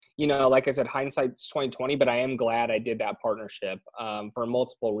like I said, hindsight's 2020, but I am glad I did that partnership for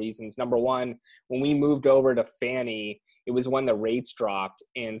multiple reasons. Number one, when we moved over to Fannie, it was when the rates dropped.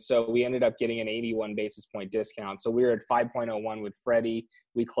 And so we ended up getting an 81 basis point discount. So we were at 5.01 with Freddie.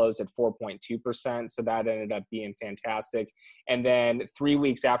 We closed at 4.2%. So that ended up being fantastic. And then 3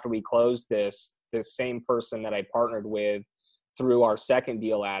 weeks after we closed this same person that I partnered with through our second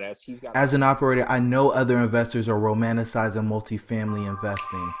deal at us. As an operator, I know other investors are romanticizing multifamily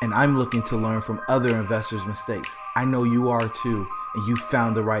investing, and I'm looking to learn from other investors' mistakes. I know you are too, and you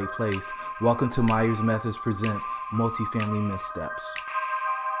found the right place. Welcome to Myers Methods Presents Multifamily Missteps.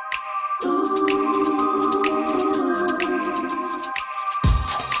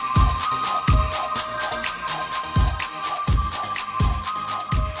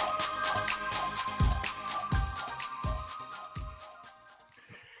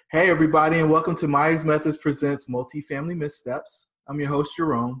 Hey everybody, and welcome to Myers Methods Presents Multifamily Missteps. I'm your host,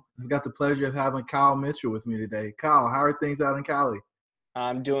 Jerome. I've got the pleasure of having Kyle Mitchell with me today. Kyle, how are things out in Cali?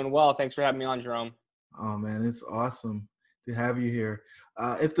 I'm doing well. Thanks for having me on, Jerome. Oh man, it's awesome to have you here.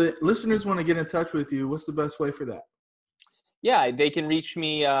 If the listeners want to get in touch with you, what's the best way for that? Yeah, they can reach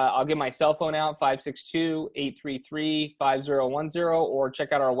me. I'll give my cell phone out, 562-833-5010, or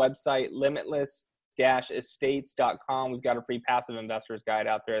check out our website, limitless-estates.com. We've got a free passive investors guide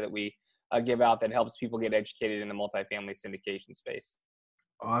out there that we give out that helps people get educated in the multifamily syndication space.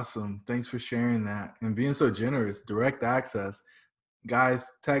 Awesome. Thanks for sharing that and being so generous. Direct access.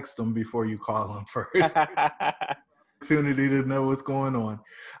 Guys, text them before you call them first. Opportunity to know what's going on.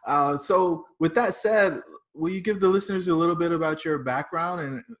 So with that said, will you give the listeners a little bit about your background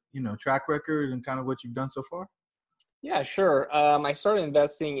and, track record and kind of what you've done so far? Yeah, sure. I started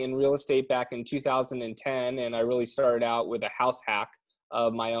investing in real estate back in 2010, and I really started out with a house hack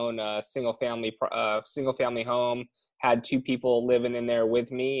of my own single family home. Had two people living in there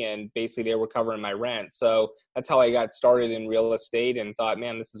with me, and basically they were covering my rent. So that's how I got started in real estate and thought,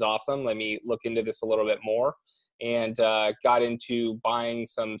 man, this is awesome. Let me look into this a little bit more. And got into buying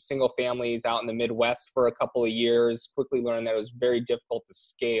some single families out in the Midwest for a couple of years. Quickly learned that it was very difficult to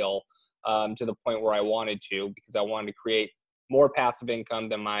scale to the point where I wanted to, because I wanted to create more passive income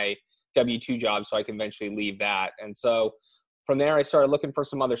than my W-2 job so I can eventually leave that. And so from there, I started looking for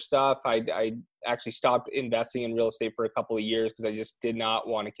some other stuff. I actually stopped investing in real estate for a couple of years because I just did not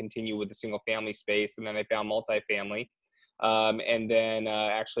want to continue with the single family space. And then I found multifamily. And then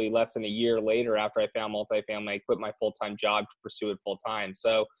actually less than a year later, after I found multifamily, I quit my full-time job to pursue it full-time.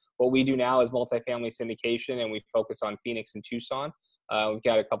 So what we do now is multifamily syndication, and we focus on Phoenix and Tucson. We've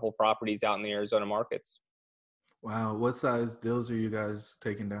got a couple of properties out in the Arizona markets. Wow. What size deals are you guys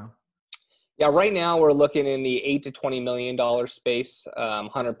taking down? Yeah, right now we're looking in the $8 to $20 million space,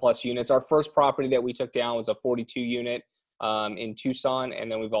 100 plus units. Our first property that we took down was a 42 unit in Tucson.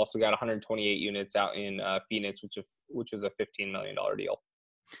 And then we've also got 128 units out in Phoenix, which was a $15 million deal.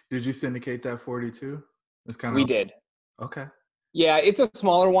 Did you syndicate that 42? We did. Okay. Yeah, it's a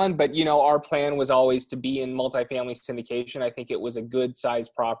smaller one, but our plan was always to be in multifamily syndication. I think it was a good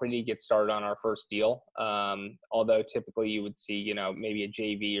sized property to get started on our first deal. Although typically you would see, maybe a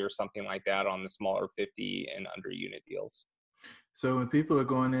JV or something like that on the smaller 50 and under unit deals. So when people are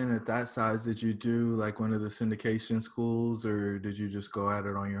going in at that size, did you do like one of the syndication schools, or did you just go at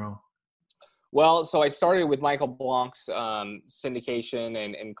it on your own? Well, so I started with Michael Blanc's syndication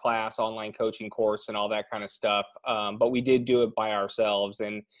and class, online coaching course and all that kind of stuff. But we did do it by ourselves.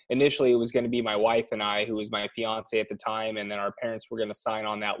 And initially it was going to be my wife and I, who was my fiance at the time. And then our parents were going to sign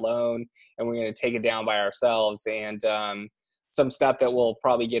on that loan, and we're going to take it down by ourselves. And some stuff that we'll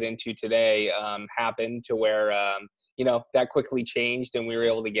probably get into today happened to where, that quickly changed and we were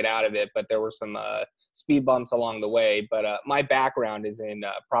able to get out of it. But there were some speed bumps along the way. But my background is in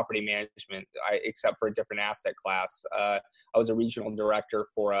property management, except for a different asset class. I was a regional director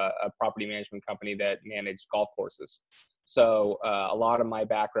for a property management company that managed golf courses. So a lot of my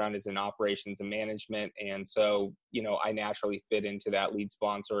background is in operations and management. And so, I naturally fit into that lead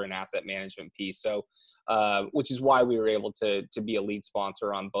sponsor and asset management piece. So, which is why we were able to be a lead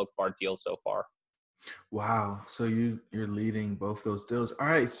sponsor on both of our deals so far. Wow. So you're leading both those deals. All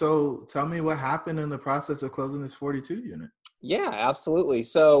right. So tell me what happened in the process of closing this 42 unit. Yeah, absolutely.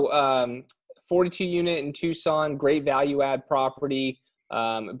 So 42 unit in Tucson, great value add property,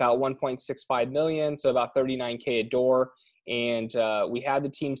 about 1.65 million. So about 39K a door. And we had the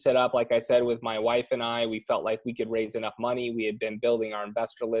team set up, like I said, with my wife and I. We felt like we could raise enough money. We had been building our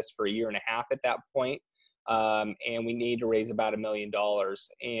investor list for a year and a half at that point. And we need to raise about $1 million.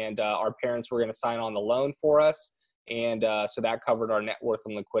 And our parents were going to sign on the loan for us. And so that covered our net worth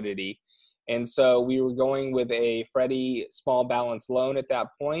and liquidity. And so we were going with a Freddie small balance loan at that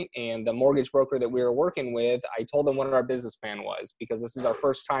point. And the mortgage broker that we were working with, I told them what our business plan was, because this is our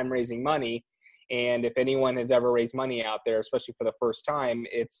first time raising money. And if anyone has ever raised money out there, especially for the first time,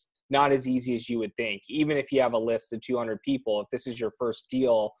 it's not as easy as you would think. Even if you have a list of 200 people, if this is your first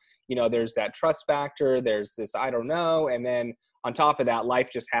deal, there's that trust factor, there's this, I don't know. And then on top of that, life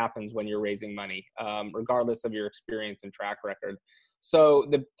just happens when you're raising money, regardless of your experience and track record. So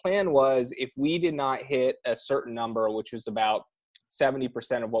the plan was, if we did not hit a certain number, which was about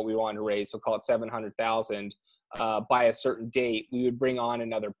 70% of what we wanted to raise, so call it 700,000, by a certain date, we would bring on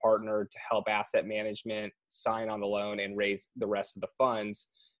another partner to help asset management, sign on the loan, and raise the rest of the funds.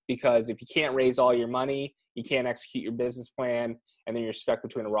 Because if you can't raise all your money, you can't execute your business plan, and then you're stuck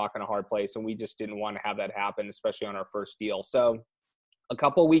between a rock and a hard place. And we just didn't want to have that happen, especially on our first deal. So a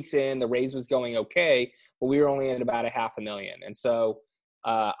couple of weeks in, the raise was going okay, but we were only at about $500,000. And so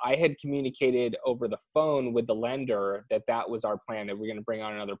I had communicated over the phone with the lender that was our plan, that we're going to bring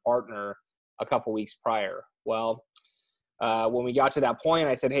on another partner a couple of weeks prior. Well, when we got to that point,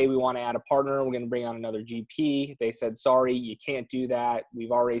 I said, hey, we want to add a partner. We're going to bring on another GP. They said, sorry, you can't do that.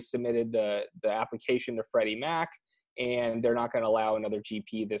 We've already submitted the application to Freddie Mac, and they're not going to allow another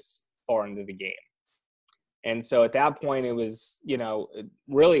GP this far into the game. And so at that point, it was,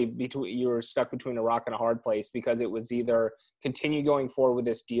 really you were stuck between a rock and a hard place, because it was either continue going forward with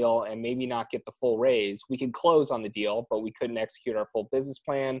this deal and maybe not get the full raise. We could close on the deal, but we couldn't execute our full business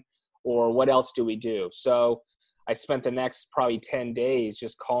plan, or what else do we do? So I spent the next probably 10 days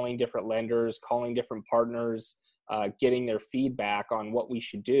just calling different lenders, calling different partners, getting their feedback on what we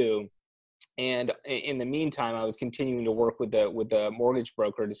should do. And in the meantime, I was continuing to work with the mortgage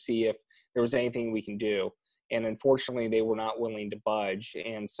broker to see if there was anything we can do. And unfortunately, they were not willing to budge.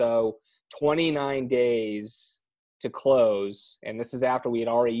 And so 29 days to close, and this is after we had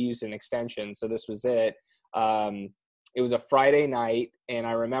already used an extension, so this was it. It was a Friday night, and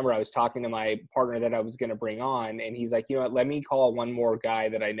I remember I was talking to my partner that I was going to bring on, and he's like, what, let me call one more guy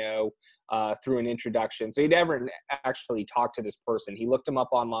that I know through an introduction. So he'd never actually talked to this person. He looked him up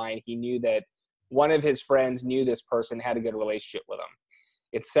online. He knew that one of his friends knew this person, had a good relationship with him.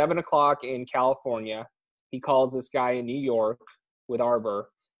 It's 7:00 in California. He calls this guy in New York with Arbor,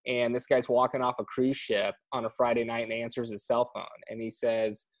 and this guy's walking off a cruise ship on a Friday night and answers his cell phone. And he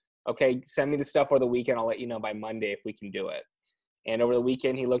says, okay, send me the stuff over the weekend. I'll let you know by Monday if we can do it. And over the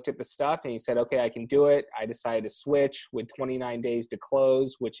weekend, he looked at the stuff and he said, okay, I can do it. I decided to switch with 29 days to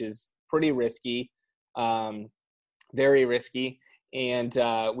close, which is pretty risky, very risky. And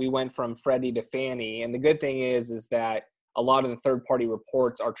we went from Freddie to Fannie. And the good thing is that a lot of the third-party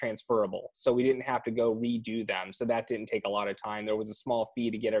reports are transferable. So we didn't have to go redo them. So that didn't take a lot of time. There was a small fee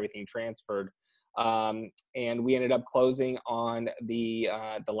to get everything transferred. And we ended up closing on the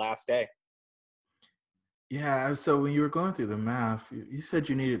last day. Yeah. So when you were going through the math, you said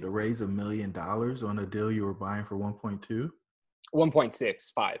you needed to raise $1 million on a deal you were buying for 1.2?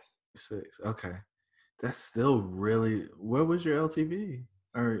 1.65. 6. Okay. That's still really, what was your LTV?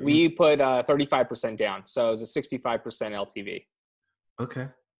 We put 35% down. So it was a 65% LTV. Okay.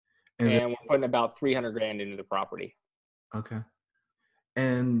 And we're putting about $300,000 into the property. Okay.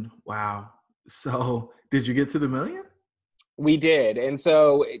 And wow. So did you get to the million? We did. And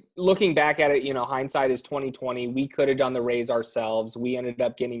so looking back at it, hindsight is 2020. We could have done the raise ourselves. We ended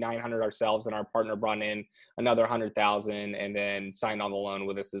up getting 900 ourselves, and our partner brought in another 100,000 and then signed on the loan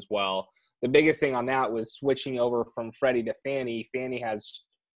with us as well. The biggest thing on that was switching over from Freddie to Fannie. Fannie has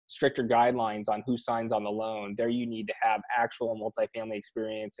stricter guidelines on who signs on the loan. There you need to have actual multifamily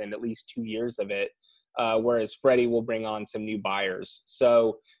experience and at least 2 years of it, whereas Freddie will bring on some new buyers.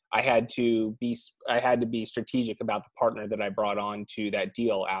 So I had to be strategic about the partner that I brought on to that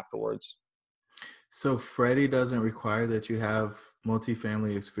deal afterwards. So Freddie doesn't require that you have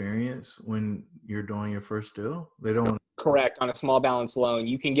multifamily experience when you're doing your first deal? They don't? Correct. On a small balance loan,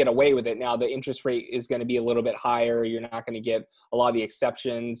 you can get away with it. Now the interest rate is going to be a little bit higher. You're not going to get a lot of the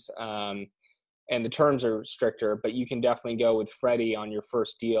exceptions, and the terms are stricter, but you can definitely go with Freddie on your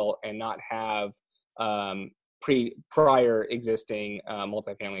first deal and not have prior existing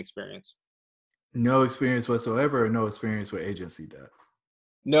multifamily experience. No experience whatsoever, or no experience with agency debt?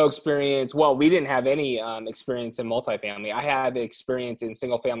 No experience. Well, we didn't have any experience in multifamily. I had experience in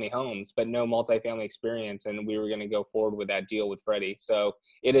single family homes, but no multifamily experience. And we were going to go forward with that deal with Freddie. So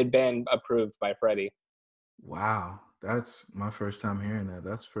it had been approved by Freddie. Wow. That's my first time hearing that.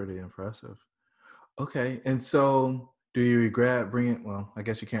 That's pretty impressive. Okay. And so do you regret well, I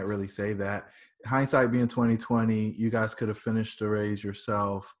guess you can't really say that. Hindsight being 2020, you guys could have finished the raise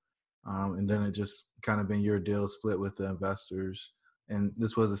yourself. And then it just kind of been your deal split with the investors. and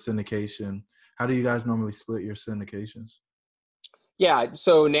this was a syndication. How do you guys normally split your syndications? Yeah,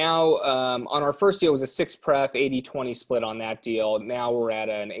 so now on our first deal was a 6 pref 80-20 split on that deal. Now we're at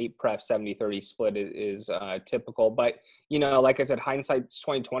an 8 pref 70-30 split is typical. But, like I said, hindsight's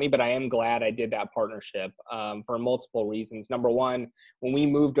 2020, but I am glad I did that partnership for multiple reasons. Number one, when we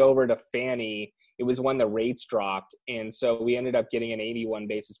moved over to Fannie, it was when the rates dropped. And so we ended up getting an 81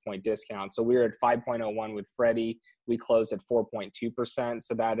 basis point discount. So we were at 5.01 with Freddie. We closed at 4.2%.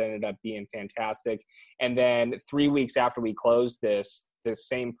 So that ended up being fantastic. And then 3 weeks after we closed this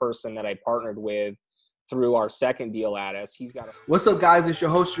same person that I partnered with threw our second deal at us. What's up, guys? It's your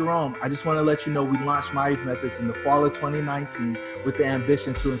host, Jerome. I just want to let you know we launched Myers Methods in the fall of 2019 with the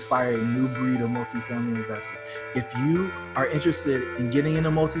ambition to inspire a new breed of multifamily investor. If you are interested in getting into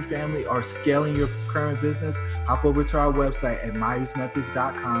multifamily or scaling your current business, hop over to our website at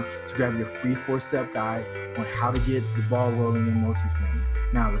myersmethods.com to grab your free 4-step guide on how to get the ball rolling in multifamily.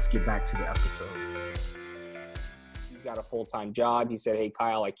 Now let's get back to the episode. He's got a full-time job. He said, "Hey,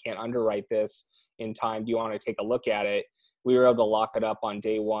 Kyle, I can't underwrite this in time. Do you want to take a look at it?" We were able to lock it up on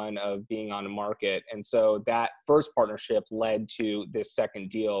day one of being on the market. And so that first partnership led to this second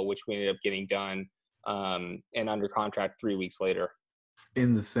deal, which we ended up getting done and under contract 3 weeks later.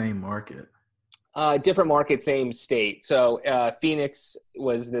 In the same market? Different market, same state. So Phoenix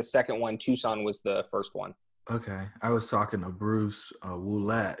was the second one. Tucson was the first one. Okay. I was talking to Bruce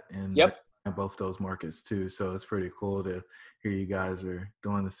Woolette in both those markets too. So it's pretty cool to hear you guys are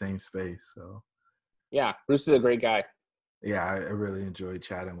doing the same space. So yeah, Bruce is a great guy. Yeah, I really enjoyed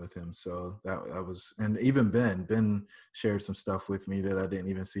chatting with him. So that was, and even Ben shared some stuff with me that I didn't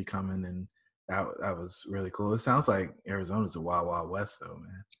even see coming, and that was really cool. It sounds like Arizona's a wild, wild west, though,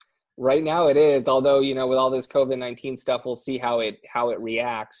 man. Right now it is, although, with all this COVID-19 stuff, we'll see how it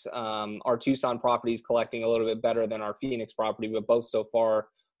reacts. Our Tucson property is collecting a little bit better than our Phoenix property, but both so far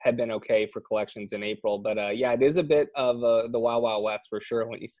have been okay for collections in April. But yeah, it is a bit of the wild, wild west for sure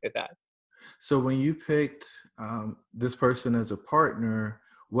when you say that. So when you picked this person as a partner,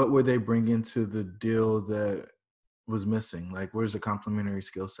 what were they bringing to the deal that was missing? Like, where's the complementary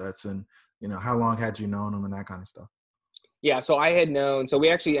skill sets, and how long had you known them and that kind of stuff? Yeah, so I had known. So we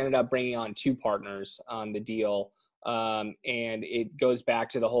actually ended up bringing on 2 partners on the deal, and it goes back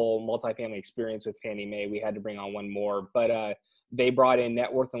to the whole multifamily experience with Fannie Mae. We had to bring on one more, but they brought in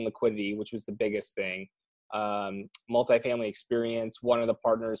net worth and liquidity, which was the biggest thing. Multifamily experience. One of the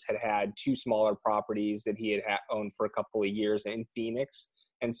partners had 2 smaller properties that he had owned for a couple of years in Phoenix.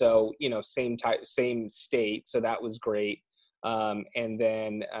 And so, same state. So that was great. And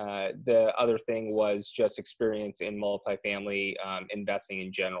then the other thing was just experience in multifamily investing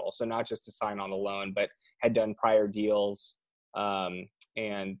in general. So not just to sign on the loan, but had done prior deals. And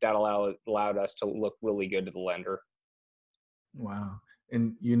that allowed us to look really good to the lender. Wow.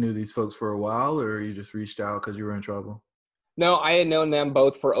 And you knew these folks for a while, or you just reached out because you were in trouble? No, I had known them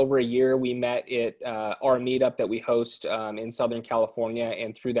both for over a year. We met at our meetup that we host in Southern California.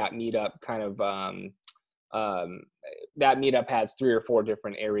 And through that meetup, that meetup has 3 or 4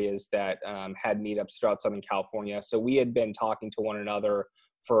 different areas that had meetups throughout Southern California. So we had been talking to one another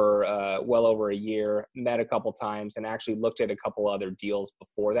for well over a year, met a couple times, and actually looked at a couple other deals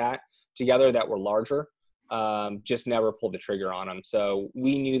before that together that were larger. Just never pulled the trigger on them. So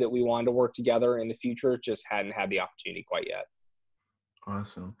we knew that we wanted to work together in the future, just hadn't had the opportunity quite yet.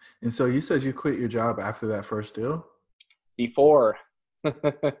 Awesome. And so you said you quit your job after that first deal? Before.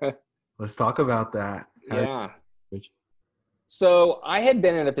 Let's talk about that. Yeah. So I had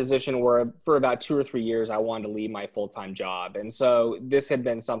been in a position where for about 2 or 3 years, I wanted to leave my full-time job. And so this had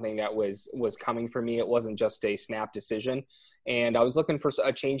been something that was coming for me. It wasn't just a snap decision. And I was looking for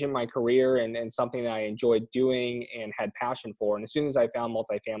a change in my career and something that I enjoyed doing and had passion for. And as soon as I found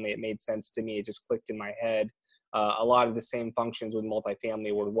multifamily, it made sense to me. It just clicked in my head. A lot of the same functions with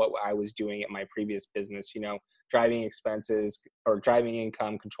multifamily were what I was doing at my previous business, driving expenses or driving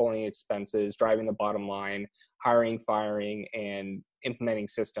income, controlling expenses, driving the bottom line, hiring, firing, and implementing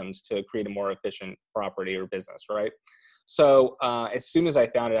systems to create a more efficient property or business, right? So as soon as I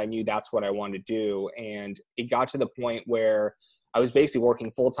found it, I knew that's what I wanted to do. And it got to the point where I was basically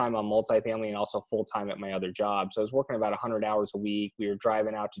working full-time on multifamily and also full-time at my other job. So I was working about 100 hours a week. We were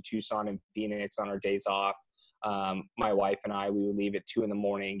driving out to Tucson and Phoenix on our days off. My wife and I, we would leave at 2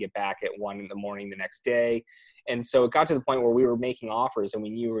 a.m, get back at 1 a.m. the next day. And so it got to the point where we were making offers and we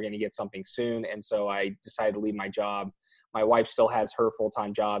knew we were going to get something soon. And so I decided to leave my job. My wife still has her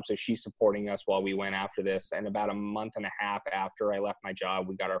full-time job, so she's supporting us while we went after this. And about a month and a half after I left my job,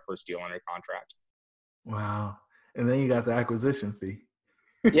 we got our first deal under contract. Wow. And then you got the acquisition fee.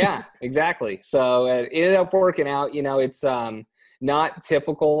 Yeah, exactly. So it ended up working out. It's not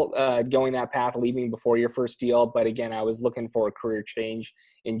typical going that path, leaving before your first deal. But again, I was looking for a career change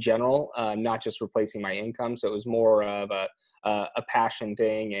in general, not just replacing my income. So it was more of a passion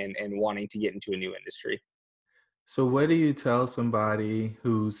thing and wanting to get into a new industry. So what do you tell somebody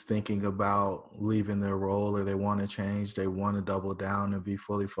who's thinking about leaving their role, or they want to change, they want to double down and be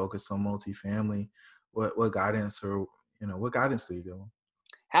fully focused on multifamily? What guidance, or what guidance do you give them?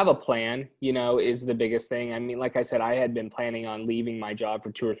 Have a plan, is the biggest thing. I mean, like I said, I had been planning on leaving my job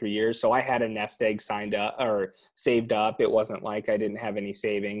for 2 or 3 years. So I had a nest egg signed up or saved up. It wasn't like I didn't have any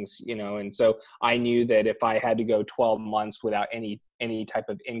savings, and so I knew that if I had to go 12 months without any type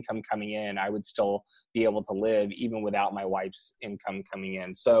of income coming in, I would still be able to live even without my wife's income coming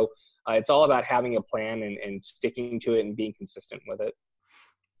in. So it's all about having a plan and sticking to it and being consistent with it.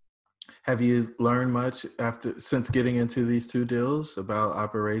 Have you learned much since getting into these two deals about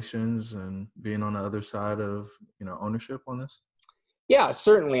operations and being on the other side of, ownership on this? Yeah,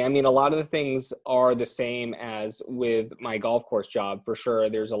 certainly. I mean, a lot of the things are the same as with my golf course job, for sure.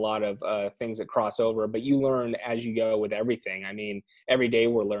 There's a lot of things that cross over, but you learn as you go with everything. I mean, every day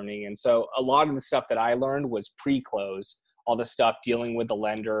we're learning. And so a lot of the stuff that I learned was pre-close, all the stuff dealing with the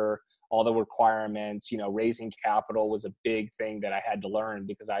lender, all the requirements, raising capital was a big thing that I had to learn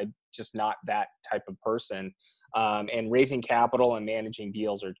because I'm just not that type of person. And raising capital and managing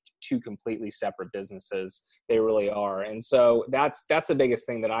deals are two completely separate businesses. They really are. And so that's the biggest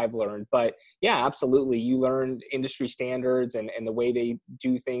thing that I've learned. But yeah, absolutely. You learn industry standards and the way they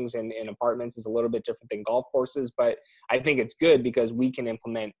do things in apartments is a little bit different than golf courses. But I think it's good because we can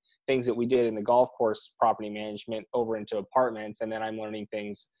implement things that we did in the golf course property management over into apartments. And then I'm learning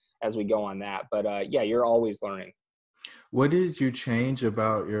things as we go on that. But yeah, you're always learning. What did you change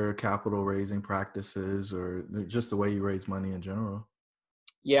about your capital raising practices, or just the way you raise money in general?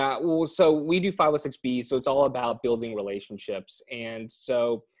 Yeah, well, so we do 506B, so it's all about building relationships. And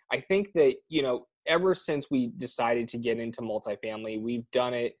so I think that, ever since we decided to get into multifamily, we've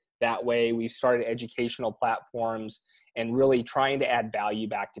done it that way. We've started educational platforms and really trying to add value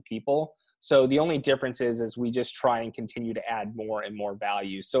back to people. So the only difference is we just try and continue to add more and more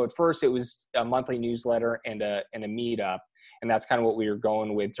value. So at first it was a monthly newsletter and a meetup, and that's kind of what we were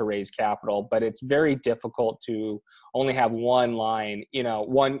going with to raise capital. But it's very difficult to only have one line,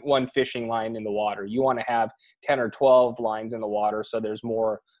 one fishing line in the water. You want to have 10 or 12 lines in the water so there's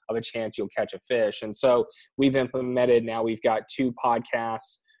more of a chance you'll catch a fish. And so we've implemented, now we've got 2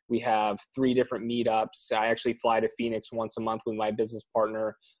 podcasts. We have 3 different meetups. I actually fly to Phoenix once a month with my business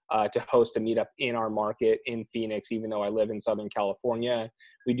partner to host a meetup in our market in Phoenix, even though I live in Southern California.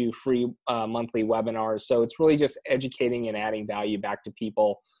 We do free monthly webinars. So it's really just educating and adding value back to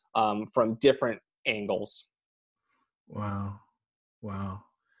people from different angles. Wow. Wow.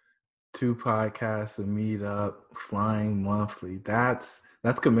 2 podcasts, a meetup, flying monthly. That's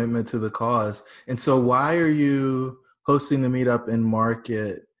commitment to the cause. And so why are you hosting the meetup in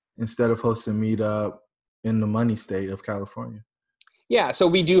market instead of hosting meetup in the money state of California? Yeah, so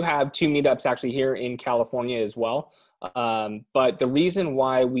we do have 2 meetups actually here in California as well. But the reason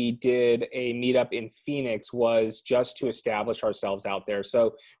why we did a meetup in Phoenix was just to establish ourselves out there.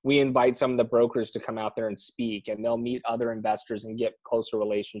 So we invite some of the brokers to come out there and speak, and they'll meet other investors and get closer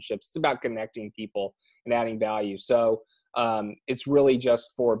relationships. It's about connecting people and adding value. So it's really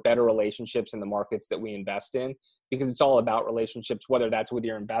just for better relationships in the markets that we invest in, because it's all about relationships, whether that's with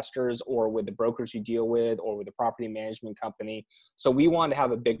your investors or with the brokers you deal with or with the property management company. So we want to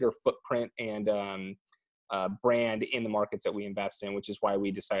have a bigger footprint and brand in the markets that we invest in, which is why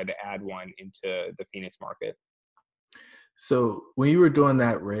we decided to add one into the Phoenix market. So when you were doing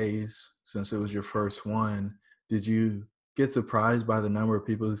that raise, since it was your first one, did you get surprised by the number of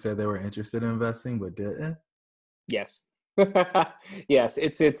people who said they were interested in investing but didn't? Yes. Yes,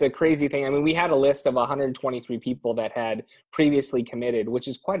 it's a crazy thing. I mean, we had a list of 123 people that had previously committed, which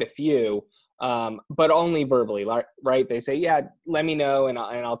is quite a few, but only verbally, right? They say, yeah, let me know and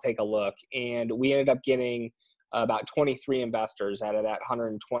I'll take a look. And we ended up getting about 23 investors out of that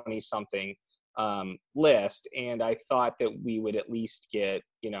 120 something list. And I thought that we would at least get,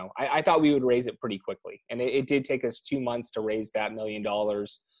 I thought we would raise it pretty quickly. And it did take us 2 months to raise that $1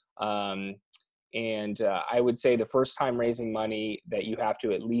 million. And I would say the first time raising money that you have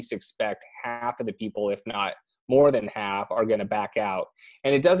to at least expect half of the people, if not more than half, are going to back out.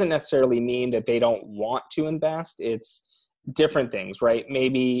 And it doesn't necessarily mean that they don't want to invest. It's different things, right?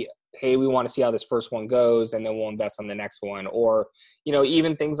 Maybe hey, we want to see how this first one goes, and then we'll invest on the next one. Or,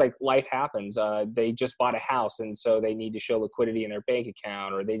 even things like life happens. They just bought a house, and so they need to show liquidity in their bank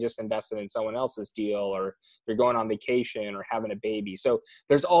account, or they just invested in someone else's deal, or they're going on vacation or having a baby. So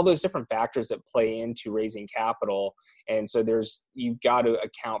there's all those different factors that play into raising capital. And so you've got to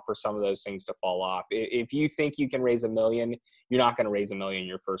account for some of those things to fall off. If you think you can raise $1 million, you're not going to raise $1 million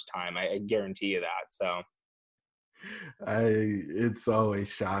your first time. I guarantee you that. So. It's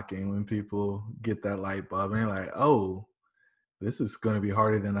always shocking when people get that light bulb and they're like, oh, this is going to be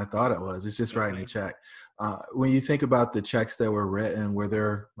harder than I thought it was. It's just writing a check. When you think about the checks that were written, were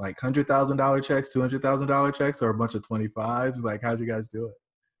there like $100,000 checks, $200,000 checks, or a bunch of 25s? Like, how'd you guys do it?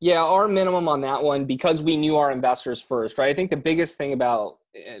 Yeah, our minimum on that one, because we knew our investors first, right? I think the biggest thing about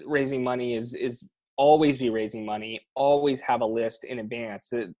raising money is always be raising money, always have a list in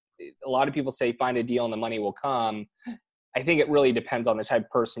advance. A lot of people say find a deal and the money will come. I think it really depends on the type of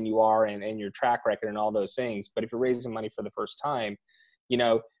person you are and your track record and all those things. But if you're raising money for the first time,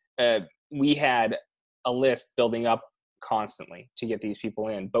 we had a list building up constantly to get these people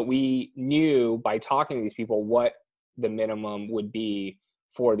in. But we knew by talking to these people what the minimum would be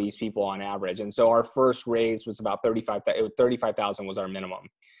for these people on average. And so our first raise was about 35,000 was our minimum.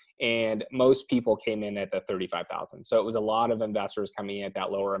 And most people came in at the 35,000. So it was a lot of investors coming in at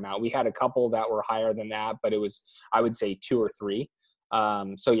that lower amount. We had a couple that were higher than that, but it was, I would say 2 or 3.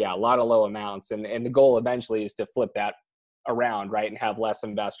 So yeah, a lot of low amounts. And the goal eventually is to flip that around, right? And have less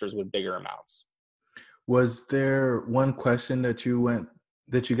investors with bigger amounts. Was there one question that you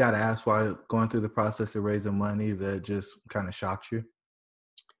got asked while going through the process of raising money that just kind of shocked you?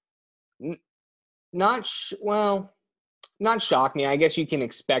 Not shock me. I guess you can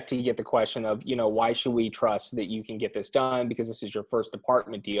expect to get the question of, why should we trust that you can get this done because this is your first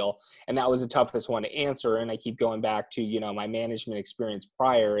apartment deal? And that was the toughest one to answer. And I keep going back to, my management experience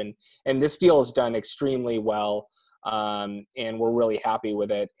prior. And this deal is done extremely well. And we're really happy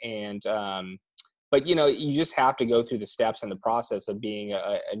with it. And, but, you just have to go through the steps and the process of being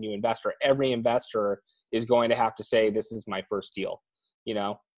a new investor. Every investor is going to have to say, this is my first deal,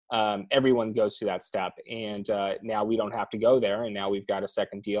 everyone goes through that step, and now we don't have to go there, and now we've got a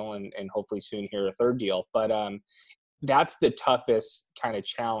second deal and hopefully soon here a third deal. But that's the toughest kind of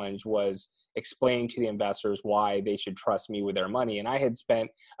challenge, was explaining to the investors why they should trust me with their money. And I had spent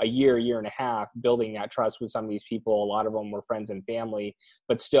a year and a half building that trust with some of these people. A lot of them were friends and family,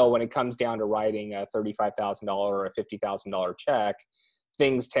 but still, when it comes down to writing a $35,000 or a $50,000 check,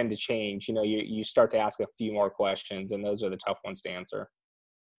 things tend to change. You start to ask a few more questions, and those are the tough ones to answer.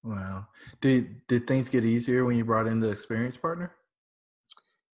 Wow. Did things get easier when you brought in the experienced partner?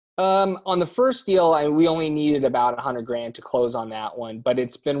 On the first deal, we only needed about $100,000 to close on that one, but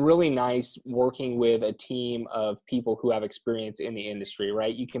it's been really nice working with a team of people who have experience in the industry,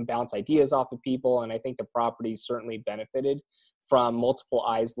 right? You can bounce ideas off of people, and I think the property's certainly benefited from multiple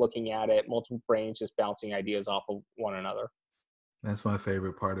eyes looking at it, multiple brains just bouncing ideas off of one another. That's my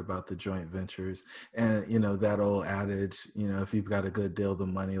favorite part about the joint ventures. And, that old adage, if you've got a good deal, the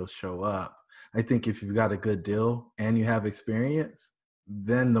money will show up. I think if you've got a good deal and you have experience,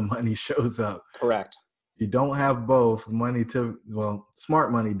 then the money shows up. Correct. You don't have both,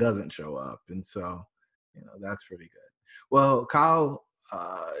 smart money doesn't show up. And so, that's pretty good. Well, Kyle,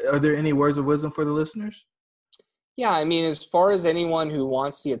 are there any words of wisdom for the listeners? Yeah, as far as anyone who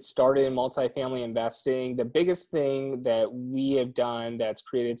wants to get started in multifamily investing, the biggest thing that we have done that's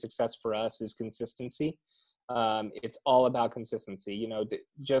created success for us is consistency. It's all about consistency.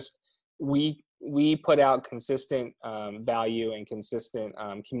 We put out consistent value and consistent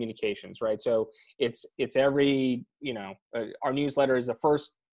communications, right? So it's every, our newsletter is the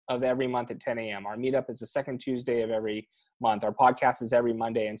first of every month at 10 a.m. Our meetup is the second Tuesday of every month. Our podcast is every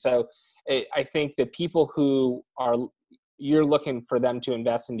Monday. And so I think the people who you're looking for them to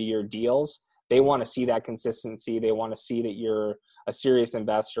invest into your deals, they want to see that consistency. They want to see that you're a serious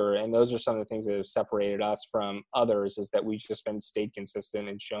investor. And those are some of the things that have separated us from others, is that we've just stayed consistent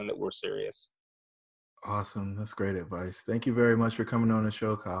and shown that we're serious. Awesome. That's great advice. Thank you very much for coming on the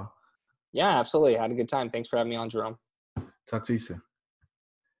show, Kyle. Yeah, absolutely. Had a good time. Thanks for having me on, Jerome. Talk to you soon.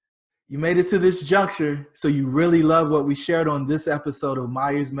 You made it to this juncture, so you really love what we shared on this episode of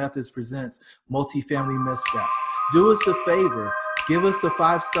Myers Methods Presents Multifamily Missteps. Do us a favor. Give us a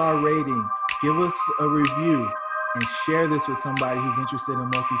 5-star rating. Give us a review. And share this with somebody who's interested in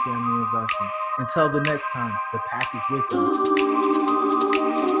multifamily investing. Until the next time, the pack is with you.